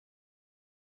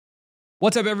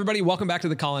What's up, everybody? Welcome back to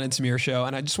the Colin and Samir Show.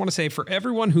 And I just want to say, for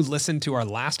everyone who listened to our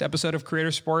last episode of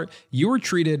Creator Support, you were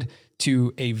treated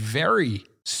to a very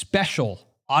special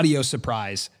audio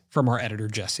surprise from our editor,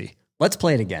 Jesse. Let's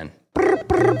play it again.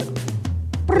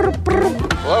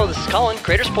 Hello, this is Colin,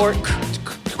 Creator Support.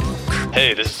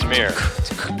 Hey, this is Samir.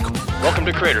 Welcome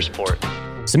to Creator Support.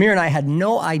 Samir and I had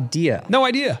no idea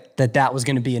that was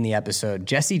going to be in the episode.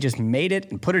 Jesse just made it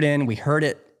and put it in. We heard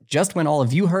it just when all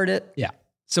of you heard it. Yeah.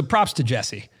 So props to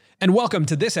Jesse. And welcome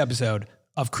to this episode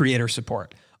of Creator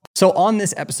Support. So on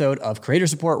this episode of Creator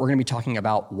Support, we're going to be talking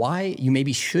about why you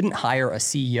maybe shouldn't hire a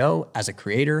CEO as a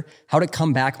creator, how to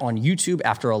come back on YouTube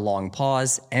after a long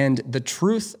pause, and the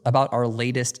truth about our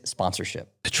latest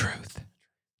sponsorship. The truth.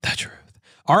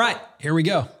 All right, here we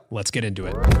go. Let's get into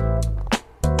it.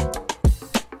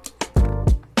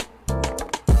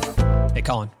 Hey,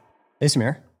 Colin. Hey,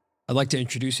 Samir. I'd like to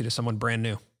introduce you to someone brand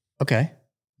new. Okay.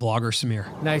 Vlogger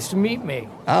Samir. Nice to meet me.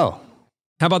 Oh.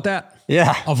 How about that? Yeah.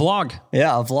 A vlog.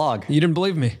 Yeah, a vlog. You didn't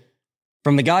believe me.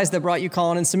 From the guys that brought you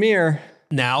Colin and Samir.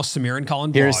 Now Samir and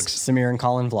Colin Here's vlogs. Samir and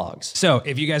Colin vlogs. So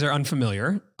if you guys are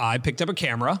unfamiliar, I picked up a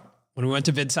camera. When we went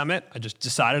to Vid Summit, I just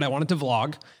decided I wanted to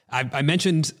vlog. I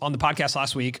mentioned on the podcast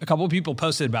last week, a couple of people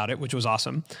posted about it, which was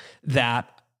awesome,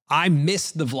 that I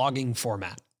miss the vlogging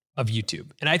format of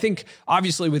YouTube. And I think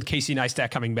obviously with Casey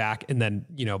Neistat coming back and then,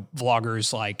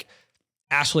 vloggers like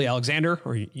Ashley Alexander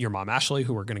or your mom, Ashley,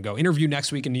 who we're going to go interview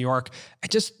next week in New York.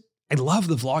 I love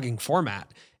the vlogging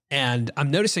format. And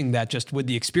I'm noticing that just with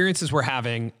the experiences we're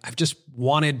having, I've just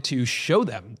wanted to show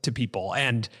them to people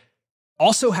and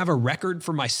also have a record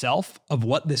for myself of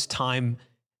what this time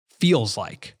feels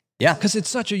like. Yeah. Because it's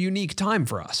such a unique time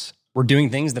for us. We're doing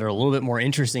things that are a little bit more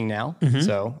interesting now. Mm-hmm.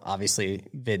 So obviously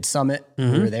Vid Summit,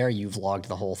 we were there. You vlogged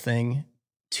the whole thing,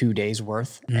 2 days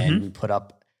worth. And we put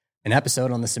up an episode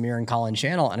on the Samir and Colin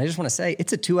channel. And I just want to say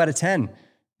it's a 2 out of 10.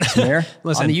 Samir,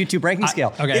 Listen, on the YouTube ranking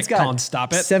scale. Okay, it's got Colin,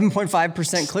 stop it.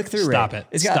 7.5% click-through rate. Stop it.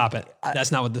 It's got, Stop it.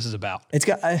 That's not what this is about. It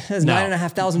has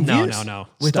 9,500 views. No.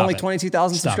 With Stop only it.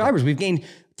 22,000 Stop subscribers. We've gained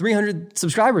 300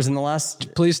 subscribers in the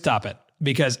last... Please stop it,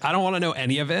 because I don't want to know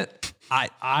any of it.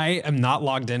 I am not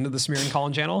logged into the Samir and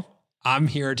Colin channel. I'm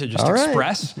here to just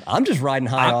express. I'm just riding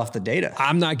high off the data.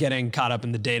 I'm not getting caught up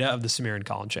in the data of the Samir and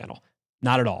Colin channel.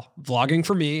 Not at all. Vlogging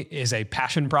for me is a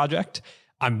passion project.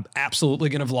 I'm absolutely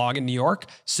going to vlog in New York.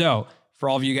 So for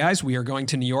all of you guys, we are going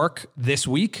to New York this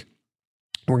week.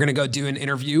 We're going to go do an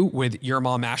interview with your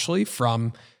mom, Ashley,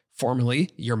 from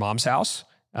formerly Your Mom's House.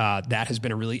 That has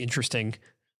been a really interesting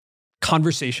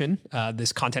conversation.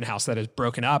 This content house that has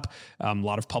broken up, a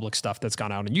lot of public stuff that's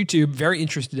gone out on YouTube. Very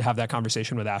interested to have that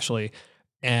conversation with Ashley.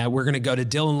 And we're going to go to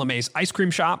Dylan LeMay's ice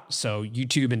cream shop. So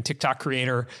YouTube and TikTok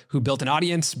creator who built an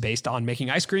audience based on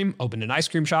making ice cream, opened an ice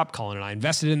cream shop. Colin and I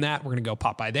invested in that. We're going to go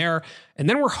pop by there. And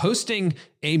then we're hosting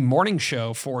a morning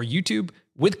show for YouTube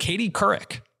with Katie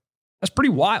Couric. That's pretty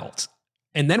wild.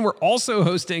 And then we're also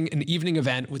hosting an evening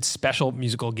event with special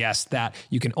musical guests that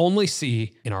you can only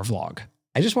see in our vlog.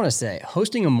 I just want to say,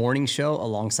 hosting a morning show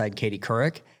alongside Katie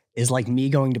Couric is like me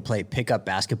going to play pickup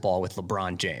basketball with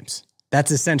LeBron James. That's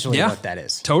essentially what that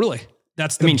is. Totally.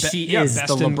 That's the she is the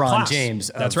LeBron James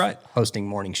of That's right. hosting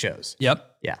morning shows.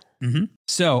 Yep. Yeah. Mm-hmm.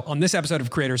 So on this episode of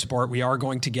Creator Support, we are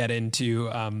going to get into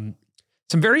some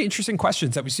very interesting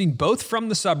questions that we've seen both from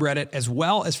the subreddit as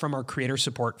well as from our Creator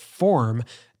Support form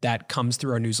that comes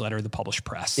through our newsletter, The Published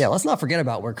Press. Yeah, let's not forget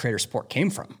about where Creator Support came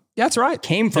from. Yeah, that's right.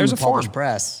 Came from the Published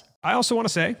Press. I also want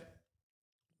to say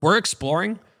we're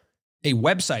exploring a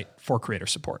website for Creator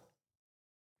Support.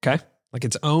 Okay? Like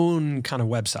its own kind of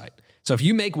website. So if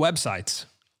you make websites,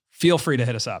 feel free to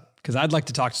hit us up because I'd like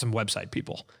to talk to some website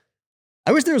people.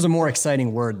 I wish there was a more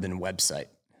exciting word than website.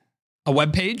 A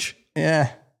web page?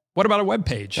 Yeah. What about a web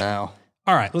page? No.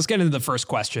 All right, let's get into the first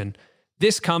question.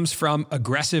 This comes from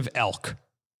Aggressive Elk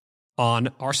on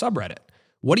our subreddit.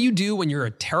 What do you do when you're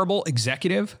a terrible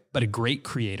executive but a great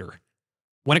creator?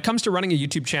 When it comes to running a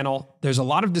YouTube channel, there's a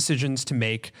lot of decisions to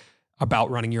make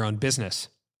about running your own business.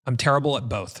 I'm terrible at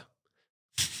both,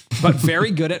 but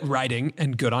very good at writing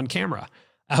and good on camera.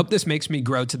 I hope this makes me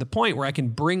grow to the point where I can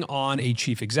bring on a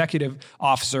chief executive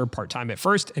officer part-time at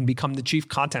first and become the chief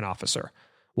content officer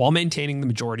while maintaining the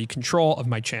majority control of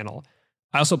my channel.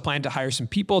 I also plan to hire some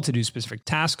people to do specific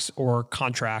tasks or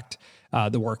contract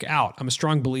the work out. I'm a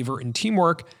strong believer in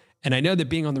teamwork, and I know that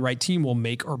being on the right team will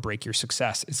make or break your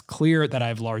success. It's clear that I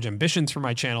have large ambitions for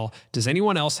my channel. Does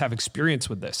anyone else have experience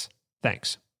with this?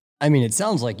 Thanks. I mean, it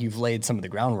sounds like you've laid some of the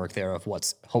groundwork there of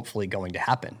what's hopefully going to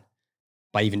happen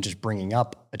by even just bringing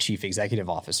up a chief executive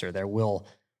officer. There will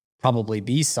probably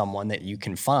be someone that you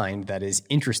can find that is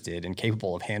interested and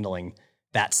capable of handling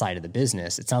that side of the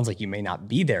business. It sounds like you may not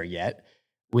be there yet,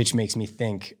 which makes me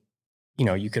think,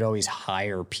 you could always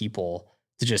hire people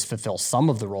to just fulfill some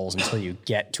of the roles until you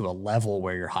get to a level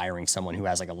where you're hiring someone who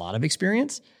has like a lot of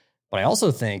experience. But I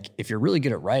also think if you're really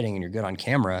good at writing and you're good on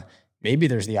camera, maybe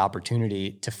there's the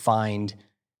opportunity to find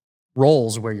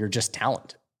roles where you're just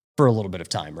talent for a little bit of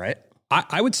time, right?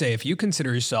 I would say if you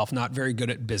consider yourself not very good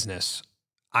at business,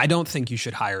 I don't think you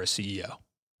should hire a CEO,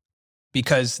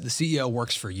 because the CEO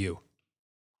works for you.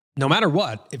 No matter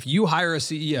what, if you hire a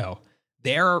CEO,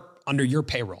 they're under your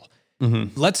payroll.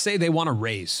 Mm-hmm. Let's say they want a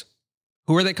raise.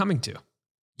 Who are they coming to?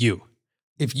 You.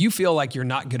 If you feel like you're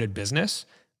not good at business,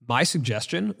 my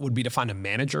suggestion would be to find a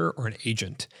manager or an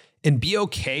agent and be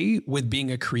okay with being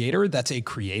a creator that's a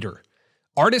creator.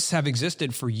 Artists have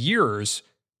existed for years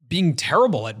being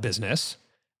terrible at business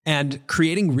and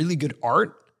creating really good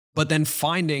art, but then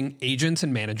finding agents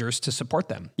and managers to support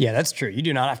them. Yeah, that's true. You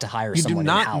do not have to hire someone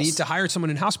in-house. You do not need to hire someone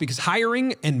in-house, because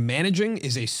hiring and managing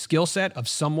is a skill set of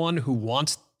someone who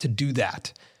wants to do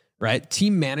that, right?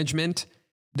 Team management,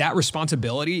 that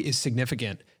responsibility is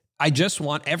significant. I just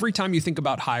want, every time you think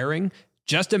about hiring,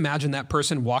 just imagine that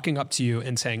person walking up to you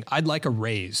and saying, I'd like a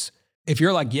raise. If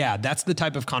you're like, yeah, that's the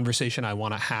type of conversation I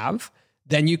want to have,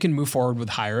 then you can move forward with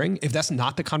hiring. If that's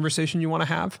not the conversation you want to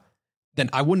have, then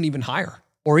I wouldn't even hire.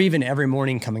 Or even every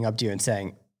morning coming up to you and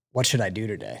saying, what should I do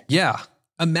today? Yeah.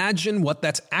 Imagine what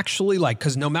that's actually like.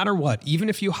 Because no matter what, even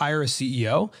if you hire a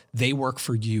CEO, they work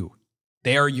for you.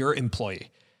 They are your employee.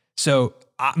 So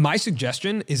my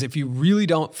suggestion is, if you really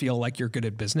don't feel like you're good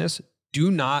at business,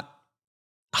 do not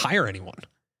hire anyone.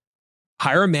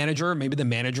 Hire a manager, maybe the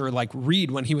manager like Reed,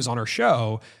 when he was on our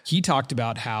show, he talked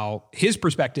about how his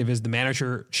perspective is the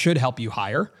manager should help you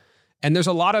hire. And there's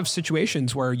a lot of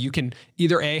situations where you can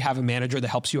either A, have a manager that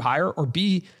helps you hire, or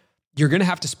B, you're going to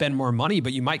have to spend more money,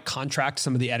 but you might contract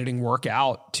some of the editing work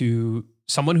out to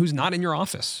someone who's not in your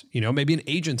office, maybe an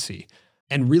agency,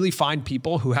 and really find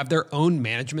people who have their own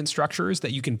management structures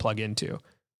that you can plug into.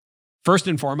 First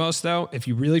and foremost, though, if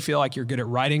you really feel like you're good at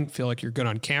writing, feel like you're good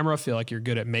on camera, feel like you're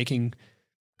good at making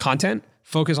content,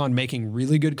 focus on making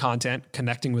really good content,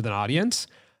 connecting with an audience,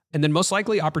 and then most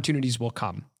likely opportunities will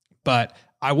come. But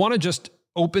I want to just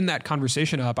open that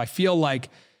conversation up. I feel like,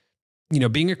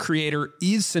 being a creator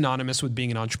is synonymous with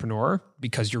being an entrepreneur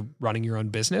because you're running your own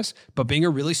business, but being a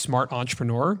really smart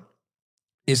entrepreneur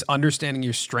is understanding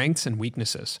your strengths and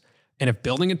weaknesses. And if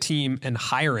building a team and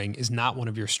hiring is not one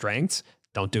of your strengths,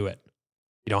 don't do it.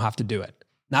 You don't have to do it.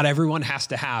 Not everyone has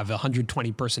to have a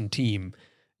 120-person team,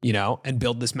 and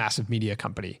build this massive media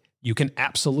company. You can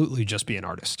absolutely just be an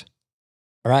artist.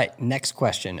 All right, next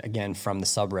question, again from the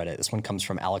subreddit. This one comes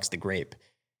from Alex the Grape.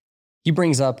 He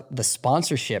brings up the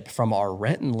sponsorship from our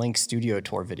Rhett and Link studio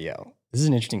tour video. This is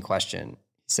an interesting question.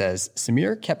 He says,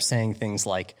 Samir kept saying things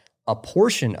like, a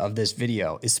portion of this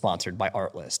video is sponsored by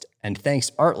Artlist, and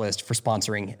thanks Artlist for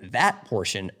sponsoring that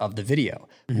portion of the video.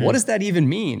 Mm-hmm. What does that even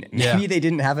mean? Maybe they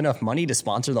didn't have enough money to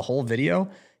sponsor the whole video.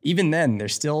 Even then, they're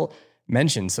still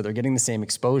mentioned, so they're getting the same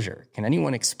exposure. Can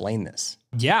anyone explain this?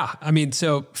 Yeah.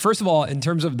 So first of all, in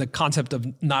terms of the concept of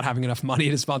not having enough money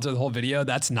to sponsor the whole video,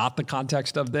 that's not the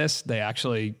context of this. They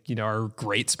actually, are a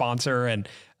great sponsor, and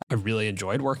I really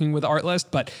enjoyed working with Artlist.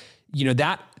 But,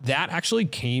 that actually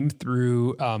came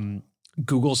through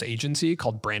Google's agency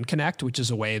called Brand Connect, which is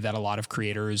a way that a lot of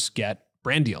creators get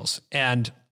brand deals.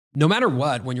 And no matter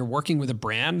what, when you're working with a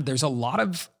brand, there's a lot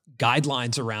of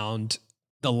guidelines around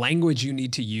the language you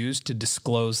need to use to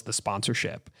disclose the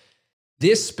sponsorship.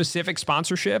 This specific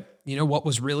sponsorship, what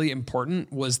was really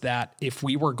important was that if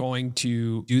we were going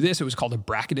to do this, it was called a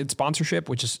bracketed sponsorship,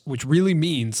 which really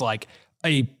means like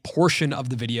a portion of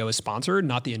the video is sponsored,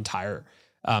 not the entire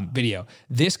video.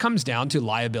 This comes down to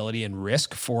liability and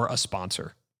risk for a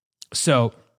sponsor.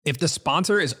 So if the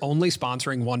sponsor is only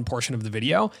sponsoring one portion of the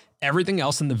video, everything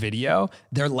else in the video,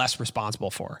 they're less responsible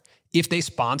for. If they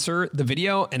sponsor the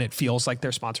video and it feels like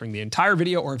they're sponsoring the entire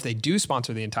video, or if they do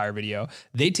sponsor the entire video,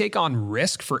 they take on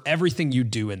risk for everything you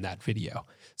do in that video.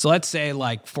 So let's say,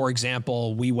 like, for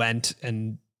example, we went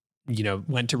to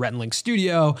Rhett and Link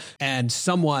Studio, and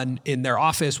someone in their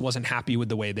office wasn't happy with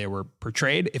the way they were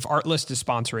portrayed. If Artlist is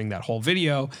sponsoring that whole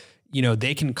video,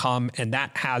 they can come, and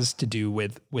that has to do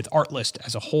with Artlist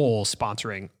as a whole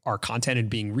sponsoring our content and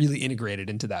being really integrated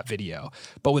into that video.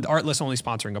 But with Artlist only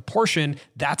sponsoring a portion,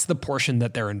 that's the portion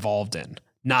that they're involved in,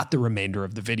 not the remainder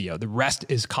of the video. The rest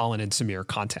is Colin and Samir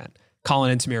content,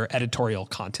 Colin and Samir editorial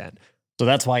content. So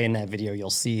that's why in that video, you'll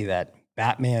see that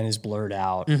Batman is blurred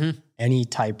out. Mm-hmm. Any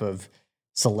type of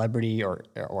celebrity or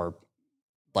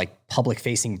like public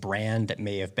facing brand that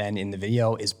may have been in the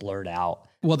video is blurred out.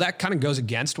 Well, that kind of goes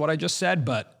against what I just said,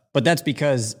 but that's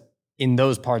because in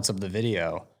those parts of the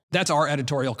video, that's our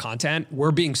editorial content.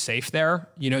 We're being safe there,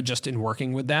 just in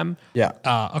working with them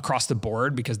across the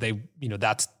board because they,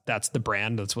 that's the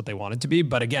brand. That's what they want it to be.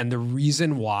 But again, the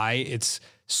reason why it's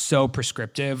so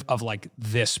prescriptive of like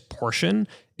this portion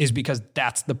is because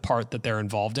that's the part that they're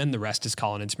involved in. The rest is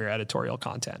Colin and Samir editorial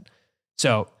content.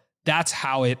 So that's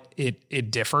how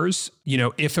it differs.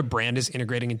 If a brand is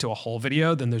integrating into a whole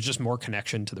video, then there's just more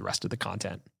connection to the rest of the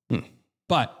content.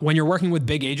 But when you're working with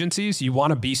big agencies, you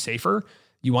want to be safer.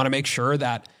 You want to make sure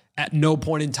that at no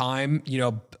point in time,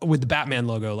 with the Batman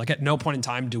logo, like at no point in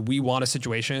time do we want a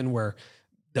situation where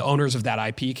the owners of that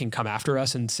IP can come after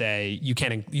us and say, you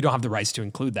don't have the rights to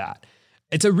include that.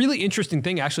 It's a really interesting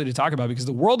thing actually to talk about because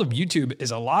the world of YouTube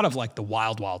is a lot of like the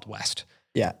wild, wild west.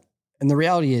 Yeah. And the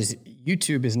reality is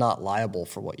YouTube is not liable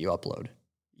for what you upload.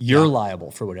 You're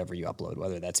liable for whatever you upload,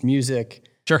 whether that's music,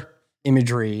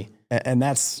 imagery. And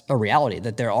that's a reality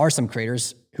that there are some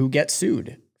creators who get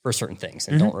sued for certain things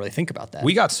and don't really think about that.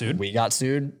 We got sued. We got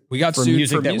sued for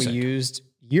music that we used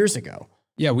years ago.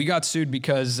 Yeah, we got sued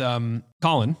because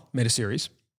Colin made a series.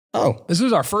 Oh. This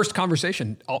was our first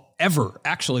conversation ever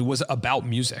actually was about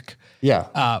music.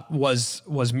 Yeah.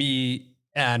 Was me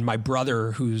and my brother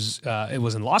it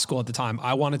was in law school at the time.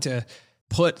 I wanted to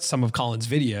put some of Colin's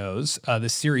videos,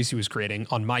 this series he was creating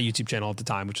on my YouTube channel at the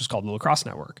time, which was called the Lacrosse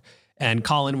Network. And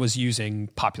Colin was using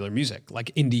popular music,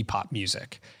 like indie pop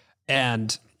music.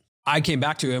 And I came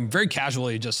back to him very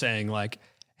casually just saying like,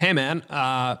 hey man,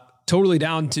 totally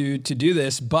down to do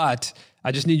this, but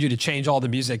I just need you to change all the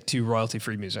music to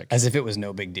royalty-free music. As if it was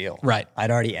no big deal. Right. I'd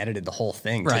already edited the whole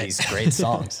thing to these great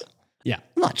songs. Yeah.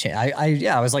 I'm not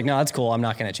I was like, no, that's cool. I'm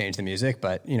not going to change the music,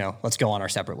 but let's go on our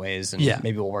separate ways and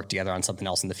maybe we'll work together on something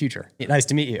else in the future. Nice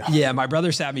to meet you. Yeah. My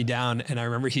brother sat me down and I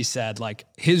remember he said like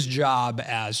his job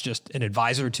as just an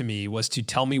advisor to me was to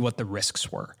tell me what the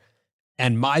risks were.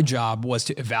 And my job was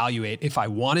to evaluate if I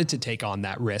wanted to take on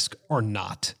that risk or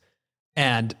not.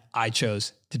 And I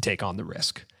chose to take on the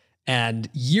risk. And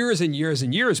years and years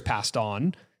and years passed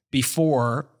on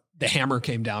before the hammer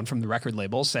came down from the record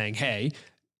label saying, hey,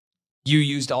 you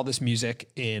used all this music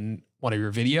in one of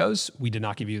your videos. We did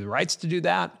not give you the rights to do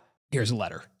that. Here's a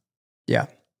letter. Yeah.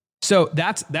 So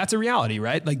that's a reality,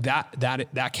 right? Like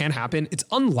that can happen. It's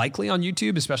unlikely on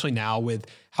YouTube, especially now with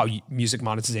how music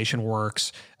monetization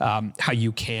works, how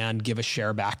you can give a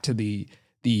share back to the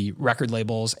record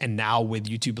labels. And now with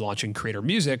YouTube launching Creator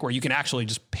Music, where you can actually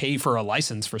just pay for a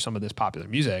license for some of this popular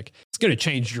music, it's going to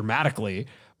change dramatically.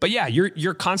 But yeah,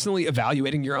 you're constantly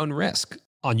evaluating your own risk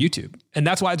on YouTube. And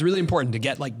that's why it's really important to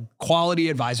get like quality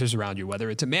advisors around you, whether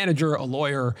it's a manager, a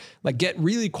lawyer, like get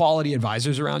really quality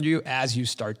advisors around you as you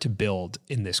start to build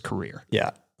in this career.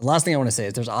 Yeah. The last thing I want to say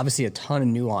is there's obviously a ton of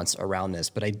nuance around this,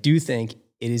 but I do think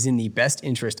it is in the best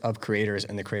interest of creators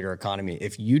and the creator economy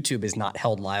if YouTube is not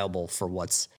held liable for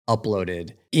what's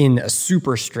uploaded in a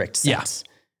super strict sense.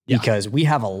 Yeah. Because we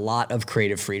have a lot of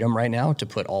creative freedom right now to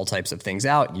put all types of things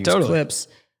out, use clips,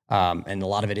 and a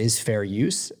lot of it is fair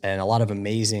use, and a lot of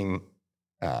amazing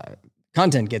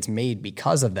content gets made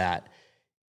because of that.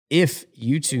 If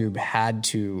YouTube had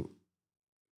to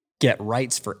get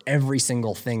rights for every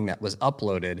single thing that was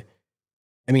uploaded,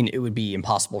 I mean, it would be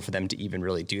impossible for them to even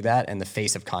really do that, and the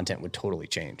face of content would totally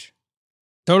change.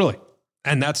 Totally.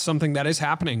 And that's something that is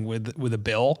happening with a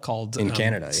bill called in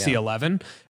Canada, C11.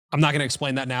 I'm not going to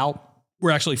explain that now. We're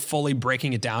actually fully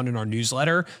breaking it down in our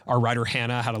newsletter. Our writer,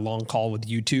 Hannah, had a long call with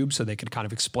YouTube so they could kind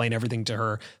of explain everything to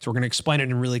her. So we're going to explain it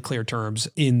in really clear terms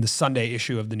in the Sunday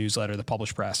issue of the newsletter, The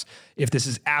Published Press. If this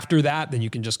is after that, then you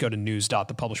can just go to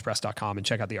news.thepublishedpress.com and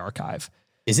check out the archive.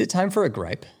 Is it time for a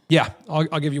gripe? Yeah,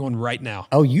 I'll give you one right now.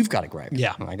 Oh, you've got a gripe.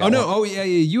 Yeah. Yeah.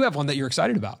 You have one that you're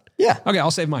excited about. Yeah. Okay, I'll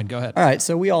save mine. Go ahead. All right.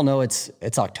 So we all know it's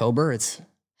October. It's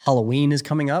Halloween is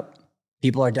coming up.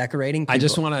 People are decorating. I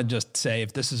just want to say,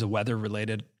 if this is a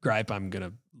weather-related gripe, I'm going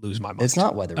to lose my mind. It's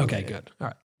not weather-related. Okay, good. All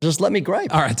right. Just let me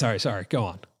gripe. All right. Sorry. Go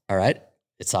on. All right.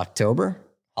 It's October.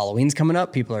 Halloween's coming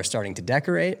up. People are starting to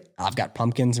decorate. I've got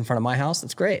pumpkins in front of my house.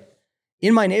 That's great.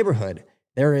 In my neighborhood,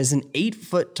 there is an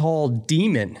 8-foot-tall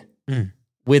demon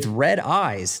with red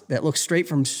eyes that looks straight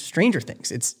from Stranger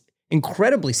Things. It's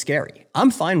incredibly scary. I'm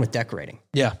fine with decorating.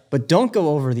 Yeah. But don't go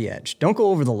over the edge. Don't go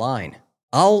over the line.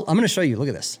 I'm going to show you. Look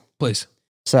at this. Please.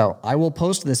 So I will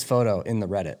post this photo in the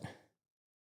Reddit.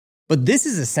 But this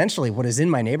is essentially what is in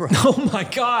my neighborhood. Oh my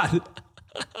God.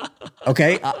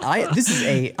 Okay. I'm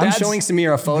showing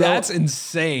Samir a photo. That's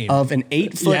insane. Of an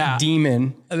 8-foot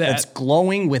demon that's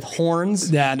glowing with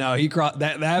horns. Yeah, no, he crossed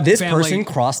that. This person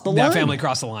crossed the line. That family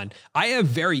crossed the line. I have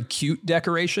very cute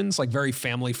decorations, like very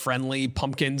family friendly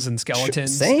pumpkins and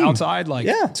skeletons outside. Like,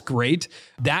 it's great.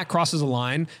 That crosses a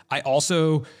line. I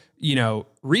also,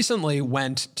 recently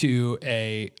went to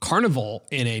a carnival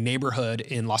in a neighborhood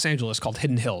in Los Angeles called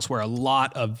Hidden Hills, where a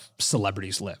lot of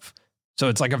celebrities live. So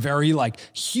it's like a very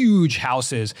huge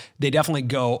houses. They definitely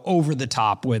go over the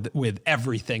top with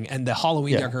everything. And the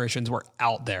Halloween decorations were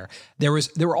out there. They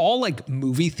were all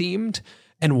movie themed.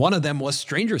 And one of them was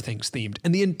Stranger Things themed.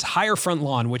 And the entire front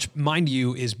lawn, which mind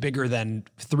you is bigger than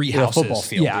 3 houses. Football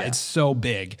field. Yeah, it's so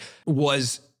big,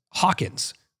 was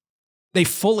Hawkins. They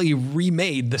fully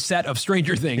remade the set of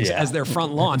Stranger Things as their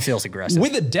front lawn. It feels aggressive.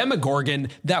 With a Demogorgon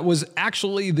that was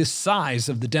actually the size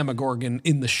of the Demogorgon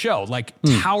in the show,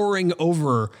 towering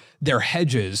over their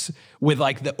hedges with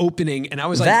the opening. And I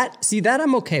was that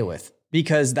I'm okay with,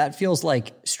 because that feels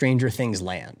like Stranger Things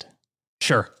land.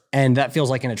 Sure. And that feels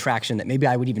like an attraction that maybe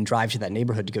I would even drive to that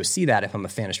neighborhood to go see that if I'm a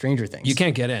fan of Stranger Things. You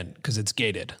can't get in because it's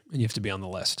gated and you have to be on the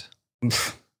list.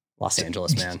 Los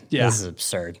Angeles, man. Yeah. This is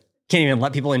absurd. Can't even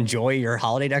let people enjoy your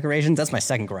holiday decorations. That's my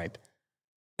second gripe.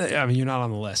 I mean, you're not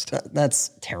on the list.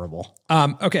 That's terrible.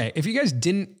 Okay. If you guys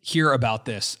didn't hear about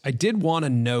this, I did want to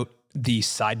note the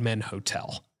Sidemen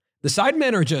Hotel. The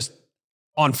Sidemen are just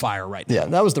on fire right now. Yeah,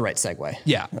 that was the right segue.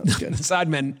 Yeah. That was good. The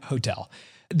Sidemen Hotel.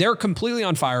 They're completely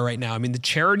on fire right now. I mean, the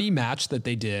charity match that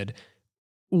they did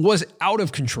was out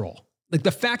of control. The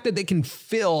fact that they can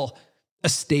fill a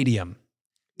stadium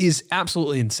is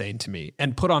absolutely insane to me,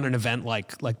 and put on an event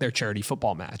like their charity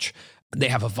football match. They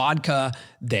have a vodka,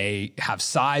 they have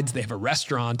sides, they have a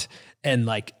restaurant. And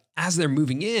as they're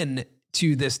moving in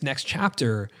to this next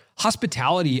chapter,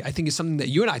 hospitality, I think, is something that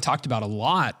you and I talked about a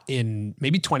lot in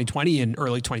maybe 2020 and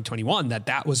early 2021,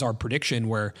 that was our prediction,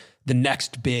 where the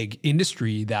next big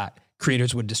industry that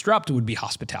creators would disrupt would be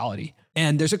hospitality.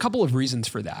 And there's a couple of reasons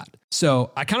for that.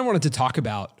 So I kind of wanted to talk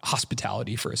about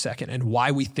hospitality for a second and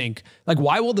why we think,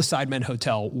 why will the Sidemen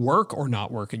Hotel work or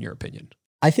not work in your opinion?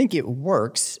 I think it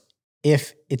works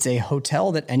if it's a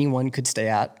hotel that anyone could stay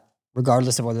at,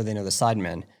 regardless of whether they know the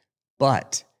Sidemen.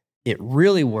 But it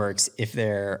really works if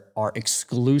there are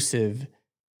exclusive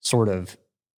sort of,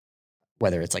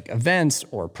 whether it's events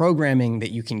or programming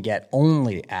that you can get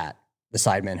only at the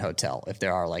Sidemen Hotel. If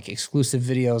there are exclusive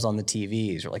videos on the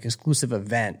TVs or exclusive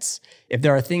events, if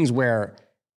there are things where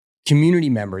community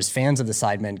members, fans of the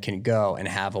Sidemen, can go and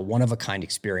have a one-of-a-kind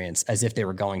experience as if they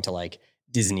were going to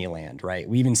Disneyland, right?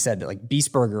 We even said that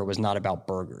Beast Burger was not about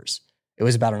burgers. It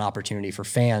was about an opportunity for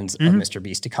fans of Mr.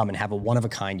 Beast to come and have a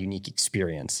one-of-a-kind unique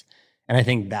experience. And I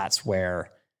think that's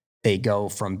where they go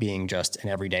from being just an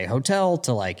everyday hotel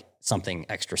to something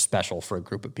extra special for a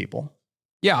group of people.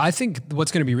 Yeah, I think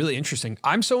what's going to be really interesting,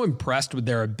 I'm so impressed with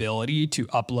their ability to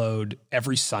upload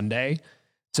every Sunday.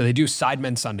 So they do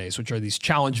Sidemen Sundays, which are these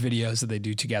challenge videos that they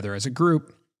do together as a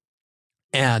group.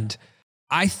 And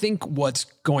I think what's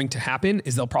going to happen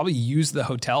is they'll probably use the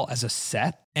hotel as a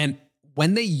set. And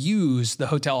when they use the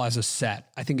hotel as a set,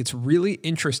 I think it's really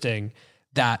interesting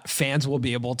that fans will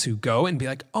be able to go and be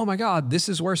like, oh my God, this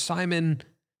is where Simon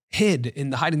hid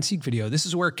in the hide and seek video. This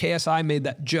is where KSI made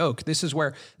that joke. This is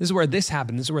where this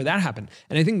happened. This is where that happened.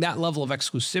 And I think that level of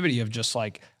exclusivity of just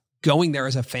going there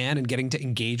as a fan and getting to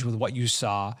engage with what you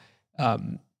saw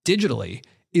digitally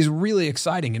is really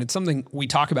exciting. And it's something we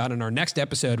talk about in our next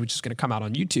episode, which is going to come out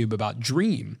on YouTube, about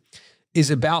Dream, is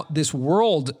about this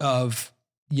world of,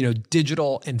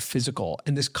 digital and physical,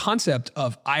 and this concept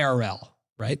of IRL,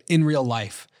 right? In real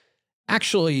life,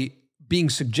 actually being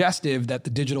suggestive that the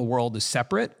digital world is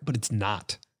separate, but it's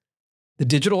not. The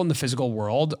digital and the physical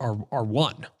world are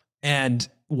one. And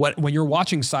when you're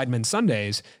watching Sidemen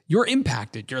Sundays, you're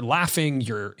impacted, you're laughing,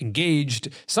 you're engaged.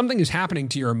 Something is happening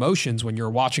to your emotions when you're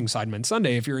watching Sidemen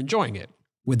Sunday if you're enjoying it.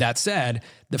 With that said,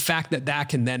 the fact that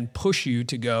can then push you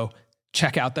to go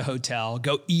check out the hotel,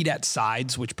 go eat at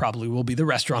Sides, which probably will be the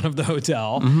restaurant of the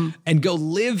hotel, and go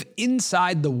live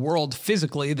inside the world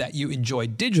physically that you enjoy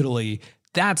digitally,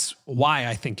 that's why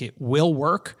I think it will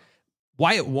work.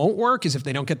 Why it won't work is if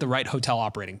they don't get the right hotel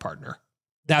operating partner.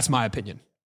 That's my opinion.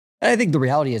 I think the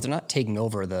reality is they're not taking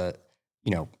over the,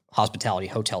 hospitality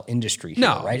hotel industry here,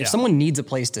 right? Yeah. If someone needs a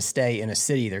place to stay in a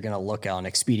city, they're going to look on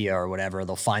Expedia or whatever.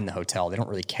 They'll find the hotel. They don't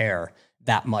really care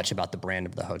that much about the brand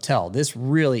of the hotel. This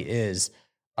really is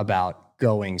about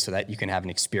going so that you can have an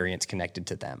experience connected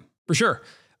to them. For sure.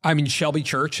 I mean, Shelby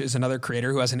Church is another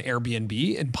creator who has an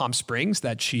Airbnb in Palm Springs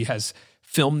that she has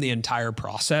filmed the entire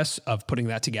process of putting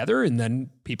that together. And then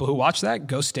people who watch that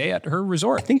go stay at her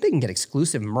resort. I think they can get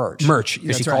exclusive merch.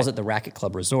 Because she calls it the Racket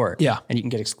Club Resort. Yeah. And you can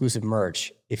get exclusive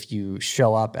merch. If you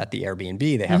show up at the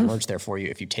Airbnb, they have merch there for you.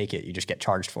 If you take it, you just get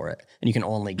charged for it. And you can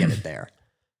only get it there.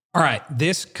 All right.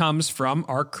 This comes from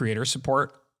our creator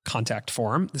support contact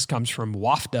form. This comes from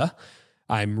WAFTA.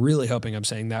 I'm really hoping I'm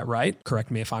saying that right.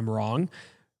 Correct me if I'm wrong.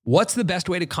 What's the best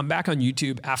way to come back on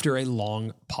YouTube after a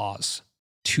long pause?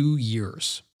 2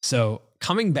 years. So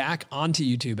coming back onto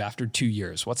YouTube after 2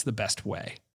 years, what's the best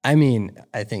way? I mean,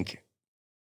 I think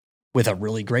with a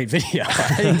really great video,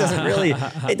 it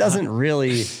doesn't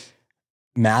really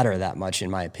matter that much in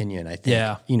my opinion. I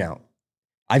think,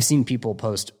 I've seen people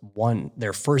post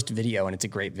their first video and it's a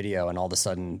great video and all of a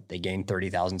sudden they gain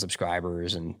 30,000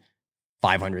 subscribers and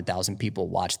 500,000 people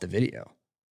watch the video.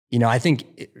 I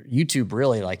think YouTube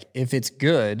really, like, if it's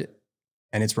good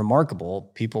and it's remarkable,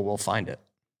 people will find it.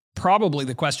 Probably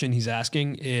the question he's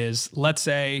asking is, let's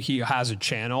say he has a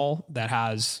channel that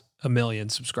has 1 million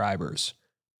subscribers,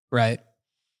 right?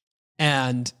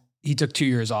 And he took 2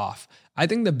 years off. I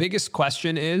think the biggest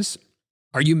question is,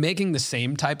 are you making the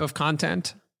same type of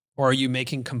content or are you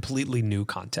making completely new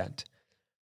content?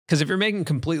 Because if you're making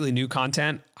completely new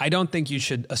content, I don't think you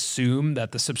should assume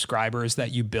that the subscribers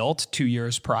that you built 2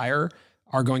 years prior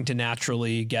are going to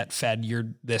naturally get fed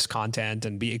this content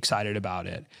and be excited about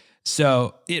it.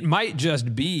 So it might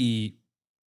just be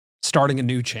starting a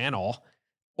new channel,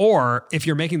 or if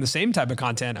you're making the same type of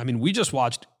content. I mean, we just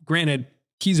watched, granted,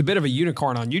 he's a bit of a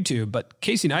unicorn on YouTube, but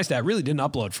Casey Neistat really didn't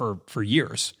upload for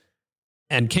years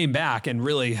and came back and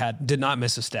really did not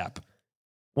miss a step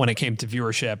when it came to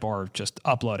viewership or just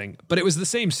uploading. But it was the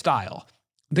same style.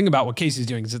 The thing about what Casey's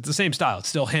doing is it's the same style. It's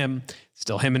still him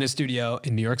in his studio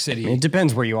in New York City. It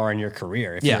depends where you are in your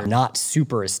career. If you're not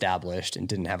super established and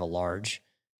didn't have a large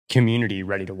community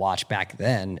ready to watch back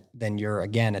then you're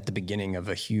again at the beginning of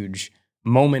a huge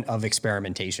moment of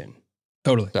experimentation.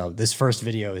 Totally. So this first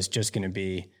video is just going to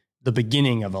be the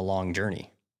beginning of a long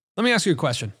journey. Let me ask you a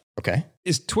question. Okay.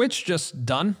 Is Twitch just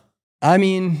done? I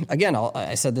mean, again,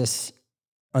 I said this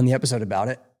on the episode about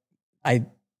it. I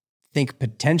think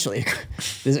potentially,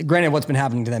 granted, what's been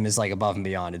happening to them is like above and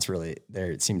beyond. It's really,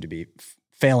 they seem to be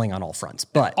failing on all fronts.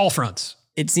 But all fronts.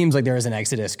 It seems like there is an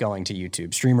exodus going to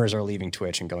YouTube. Streamers are leaving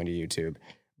Twitch and going to YouTube.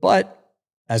 But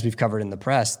as we've covered in the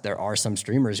press, there are some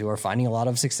streamers who are finding a lot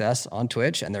of success on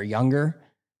Twitch, and they're younger.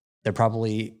 They're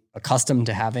probably accustomed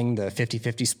to having the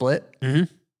 50-50 split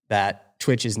that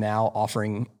Twitch is now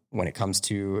offering when it comes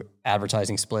to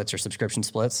advertising splits or subscription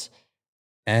splits.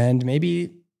 And maybe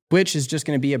Twitch is just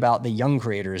going to be about the young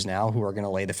creators now who are going to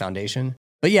lay the foundation.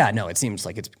 But yeah, no, it seems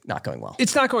like it's not going well.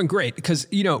 It's not going great because,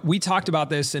 we talked about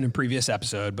this in a previous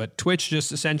episode, but Twitch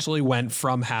just essentially went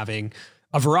from having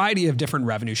a variety of different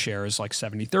revenue shares like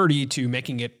 70-30 to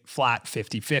making it flat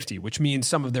 50-50, which means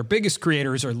some of their biggest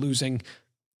creators are losing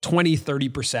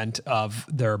 20-30% of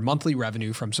their monthly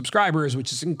revenue from subscribers,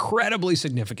 which is incredibly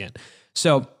significant.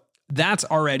 So that's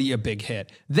already a big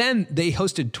hit. Then they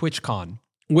hosted TwitchCon,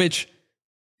 which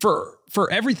for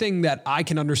everything that I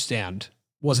can understand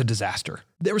was a disaster.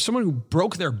 There was someone who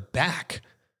broke their back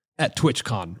at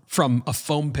TwitchCon from a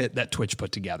foam pit that Twitch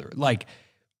put together. Like,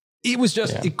 it was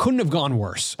just, It couldn't have gone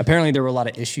worse. Apparently there were a lot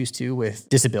of issues too with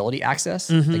disability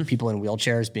access, like people in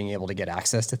wheelchairs being able to get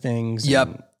access to things.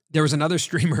 Yep. There was another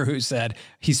streamer who said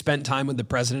he spent time with the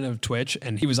president of Twitch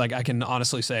and he was like, I can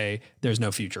honestly say there's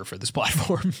no future for this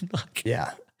platform.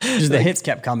 Yeah. Just the hits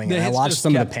kept coming. And I watched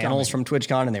some of the panels from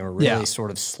TwitchCon and they were really sort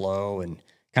of slow and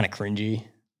kind of cringy.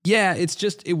 Yeah,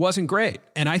 it wasn't great.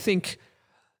 And I think,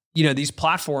 these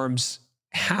platforms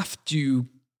have to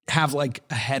have like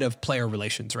a head of player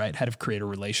relations, right? Head of creator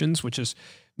relations, which is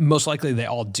most likely they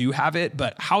all do have it,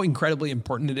 but how incredibly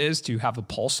important it is to have a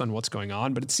pulse on what's going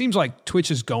on. But it seems like Twitch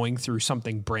is going through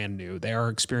something brand new. They are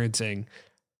experiencing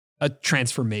a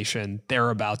transformation.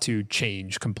 They're about to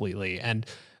change completely. And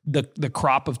the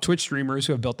crop of Twitch streamers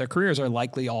who have built their careers are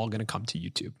likely all going to come to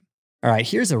YouTube. All right,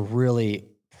 here's a really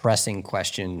pressing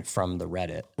question from the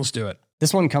Reddit. Let's do it.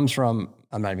 This one comes from,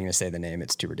 I'm not even going to say the name.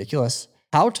 It's too ridiculous.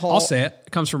 How tall? I'll say it.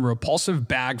 It comes from Repulsive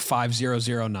Bag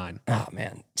 5009. Oh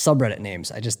man, subreddit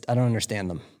names. I don't understand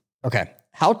them. Okay.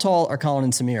 How tall are Colin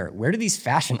and Samir? Where do these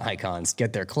fashion icons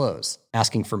get their clothes?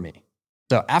 Asking for me.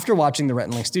 So after watching the Rhett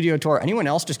and Link studio tour, anyone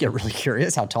else just get really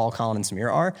curious how tall Colin and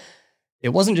Samir are? It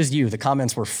wasn't just you. The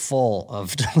comments were full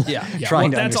of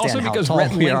trying to understand that's also how because tall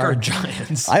Rhett and we Link are. are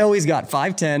giants. I always got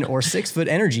 5'10" or 6 foot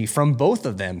energy from both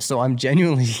of them, so I'm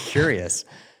genuinely curious.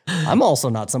 I'm also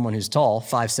not someone who's tall,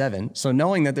 5'7", so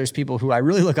knowing that there's people who I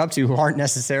really look up to who aren't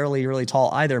necessarily really tall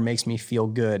either makes me feel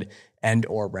good and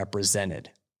or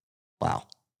represented. Wow.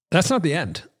 That's not the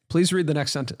end. Please read the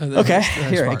next sentence. Okay,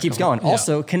 here, it keeps going. Yeah.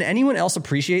 Also, can anyone else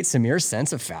appreciate Samir's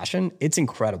sense of fashion? It's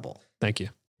incredible. Thank you.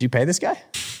 Do you pay this guy?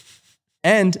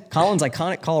 And Colin's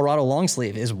iconic Colorado long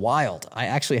sleeve is wild. I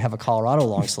actually have a Colorado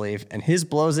long sleeve, and his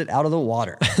blows it out of the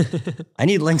water. I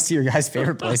need links to your guys'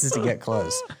 favorite places to get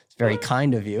clothes. It's very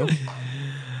kind of you.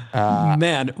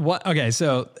 Man, what? Okay,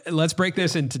 so let's break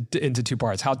this into two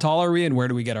parts. How tall are we, and where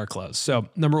do we get our clothes? So,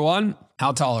 number one,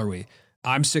 how tall are we?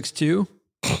 I'm 6'2".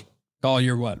 Oh,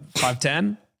 you're what?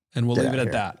 5'10", and we'll leave it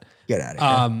at that. Get out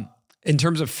of here. In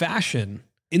terms of fashion,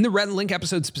 in the Rhett and Link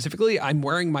episode specifically, I'm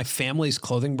wearing my family's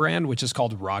clothing brand, which is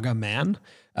called Raga Man.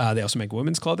 They also make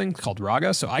women's clothing called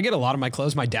Raga. So I get a lot of my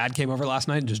clothes. My dad came over last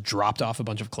night and just dropped off a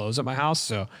bunch of clothes at my house.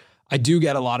 So I do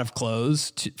get a lot of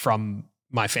clothes from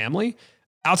my family.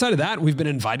 Outside of that, we've been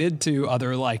invited to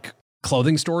other like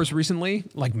clothing stores recently,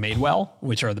 like Madewell,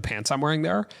 which are the pants I'm wearing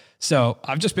there. So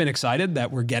I've just been excited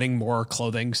that we're getting more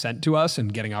clothing sent to us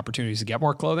and getting opportunities to get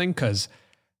more clothing, because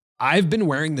I've been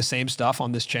wearing the same stuff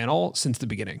on this channel since the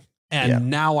beginning. And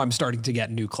now I'm starting to get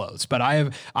new clothes. But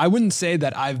I wouldn't say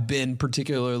that I've been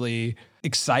particularly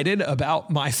excited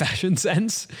about my fashion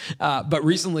sense. But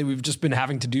recently we've just been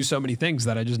having to do so many things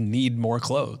that I just need more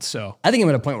clothes. So I think I'm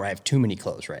at a point where I have too many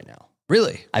clothes right now.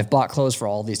 Really? I've bought clothes for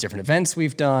all these different events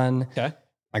we've done. Okay.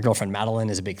 My girlfriend Madeline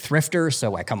is a big thrifter,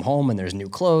 so I come home and there's new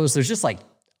clothes. There's just like,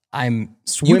 I'm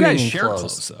swimming in clothes. You guys share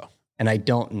clothes though. And I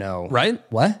don't know. Right?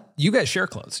 What? You guys share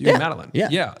clothes. You and Madeline. Yeah.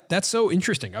 Yeah. That's so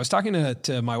interesting. I was talking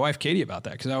to my wife, Katie, about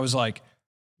that, because I was like,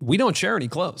 we don't share any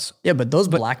clothes. Yeah, but those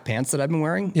black pants that I've been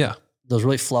wearing, Yeah. those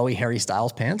really flowy Harry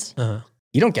Styles pants,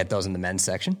 you don't get those in the men's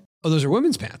section. Oh, those are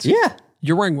women's pants? Yeah.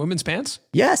 You're wearing women's pants?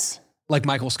 Yes. Like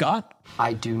Michael Scott?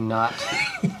 I do not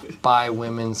buy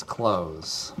women's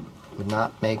clothes. Would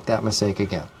not make that mistake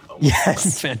again.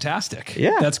 Yes. Fantastic.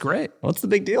 Yeah. That's great. What's the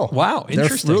big deal? Wow.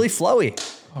 Interesting. They're really flowy.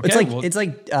 Okay, It's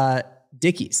like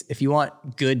Dickies. If you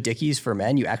want good Dickies for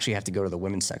men, you actually have to go to the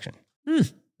women's section.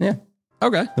 Yeah.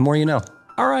 Okay. The more you know.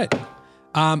 All right.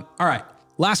 All right.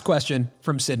 Last question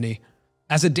from Sydney.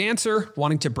 As a dancer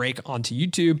wanting to break onto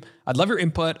YouTube, I'd love your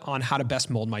input on how to best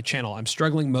mold my channel. I'm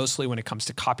struggling mostly when it comes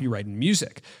to copyright and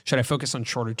music. Should I focus on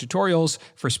shorter tutorials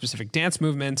for specific dance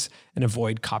movements and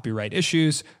avoid copyright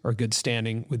issues or good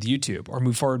standing with YouTube? Or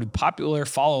move forward with popular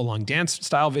follow-along dance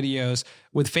style videos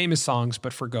with famous songs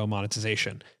but forgo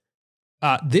monetization?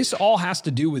 This all has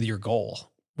to do with your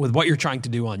goal, with what you're trying to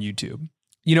do on YouTube.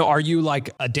 You know, are you like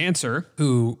a dancer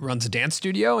who runs a dance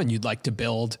studio and you'd like to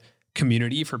build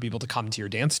community for people to come to your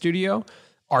dance studio?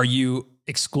 Are you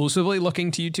exclusively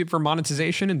looking to YouTube for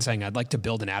monetization and saying, I'd like to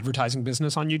build an advertising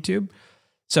business on YouTube?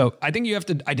 So I think you have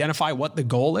to identify what the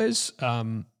goal is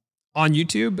on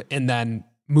YouTube and then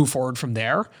move forward from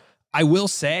there. I will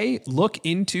say, look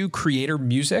into creator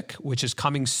music, which is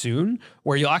coming soon,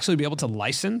 where you'll actually be able to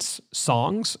license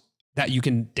songs that you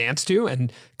can dance to.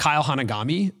 And Kyle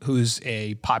Hanagami, who's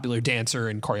a popular dancer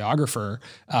and choreographer,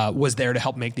 was there to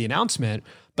help make the announcement.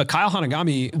 But Kyle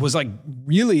Hanagami was like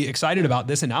really excited about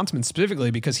this announcement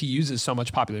specifically because he uses so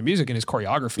much popular music in his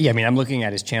choreography. Yeah, I mean, I'm looking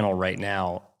at his channel right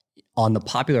now. On the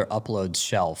popular uploads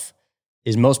shelf,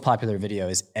 his most popular video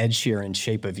is Ed Sheeran,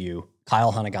 Shape of You,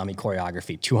 Kyle Hanagami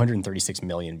choreography, 236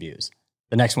 million views.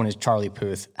 The next one is Charlie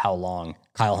Puth, How Long,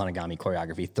 Kyle Hanagami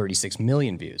choreography, 36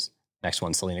 million views. Next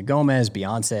one, Selena Gomez,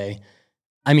 Beyonce.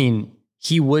 I mean,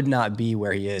 he would not be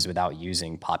where he is without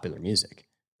using popular music,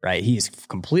 right? He's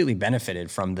completely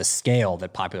benefited from the scale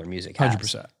that popular music has.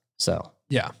 100%. So,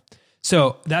 yeah.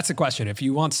 So that's the question. If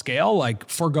you want scale, like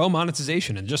forgo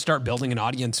monetization and just start building an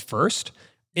audience first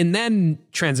and then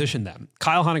transition them.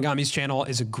 Kyle Hanagami's channel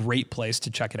is a great place to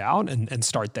check it out and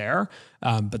start there.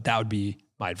 But that would be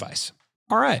my advice.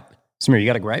 All right. Samir, you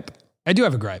got a gripe? I do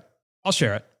have a gripe. I'll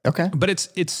share it. Okay. But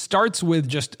it starts with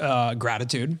just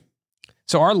gratitude.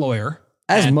 So our lawyer,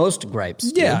 as most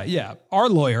gripes do. Yeah. Our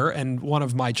lawyer and one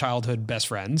of my childhood best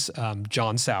friends,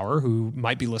 John Sauer, who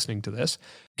might be listening to this,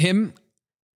 him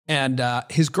and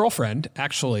his girlfriend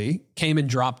actually came and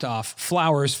dropped off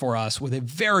flowers for us with a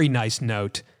very nice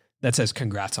note that says,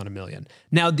 "Congrats on 1 million."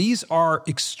 Now, these are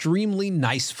extremely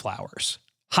nice flowers,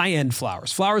 high-end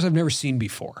flowers I've never seen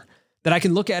before that I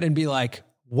can look at and be like,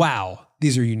 wow,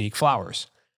 these are unique flowers.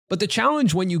 But the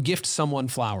challenge when you gift someone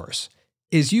flowers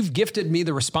is you've gifted me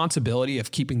the responsibility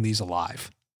of keeping these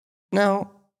alive. No.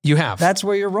 You have. That's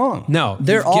where you're wrong. No.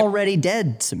 They're already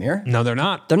dead, Samir. No, they're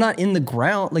not. They're not in the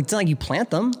ground. Like, it's not like you plant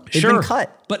them. They've Sure. been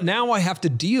cut. But now I have to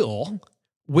deal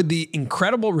with the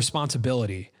incredible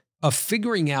responsibility of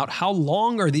figuring out how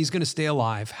long are these going to stay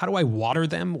alive? How do I water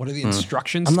them? What are the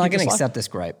instructions? I'm not keep going this to alive? accept this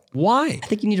gripe. Why? I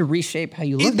think you need to reshape how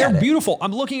you look at They're it. beautiful.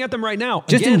 I'm looking at them right now.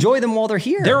 Just Again, enjoy them while they're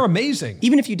here. They're amazing.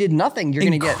 Even if you did nothing, you're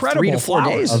going to get 3 to 4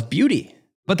 Incredible days flowers. of beauty.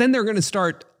 But then they're going to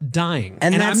start dying.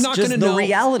 And that's I'm not just gonna the know,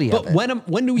 reality of but it.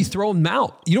 when do we throw them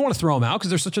out? You don't want to throw them out because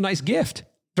they're such a nice gift.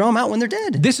 Throw them out when they're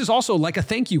dead. This is also like a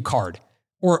thank you card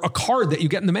or a card that you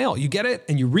get in the mail. You get it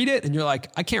and you read it and you're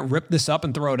like, I can't rip this up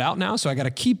and throw it out now, so I got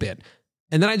to keep it.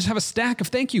 And then I just have a stack of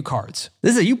thank you cards.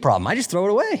 This is a you problem. I just throw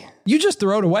it away. You just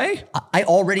throw it away? I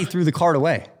already threw the card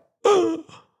away.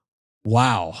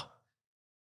 Wow.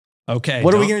 Okay.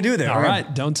 What are we going to do there? All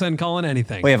right. Don't send Colin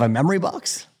anything. We have a memory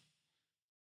box?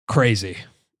 Crazy.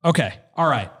 Okay. All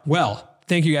right. Well,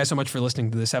 thank you guys so much for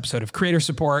listening to this episode of Creator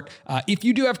Support. If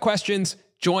you do have questions,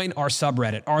 join our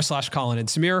subreddit, r/Colin and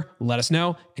Samir. Let us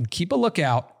know and keep a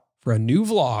lookout for a new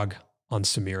vlog on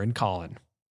Samir and Colin.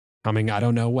 Coming, I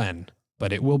don't know when,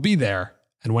 but it will be there.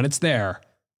 And when it's there,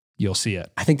 you'll see it.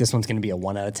 I think this one's going to be a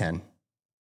 1 out of 10.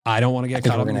 I don't want to get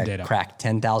caught up in the data. Crack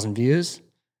 10,000 views.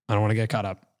 I don't want to get caught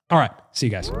up. All right. See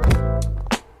you guys.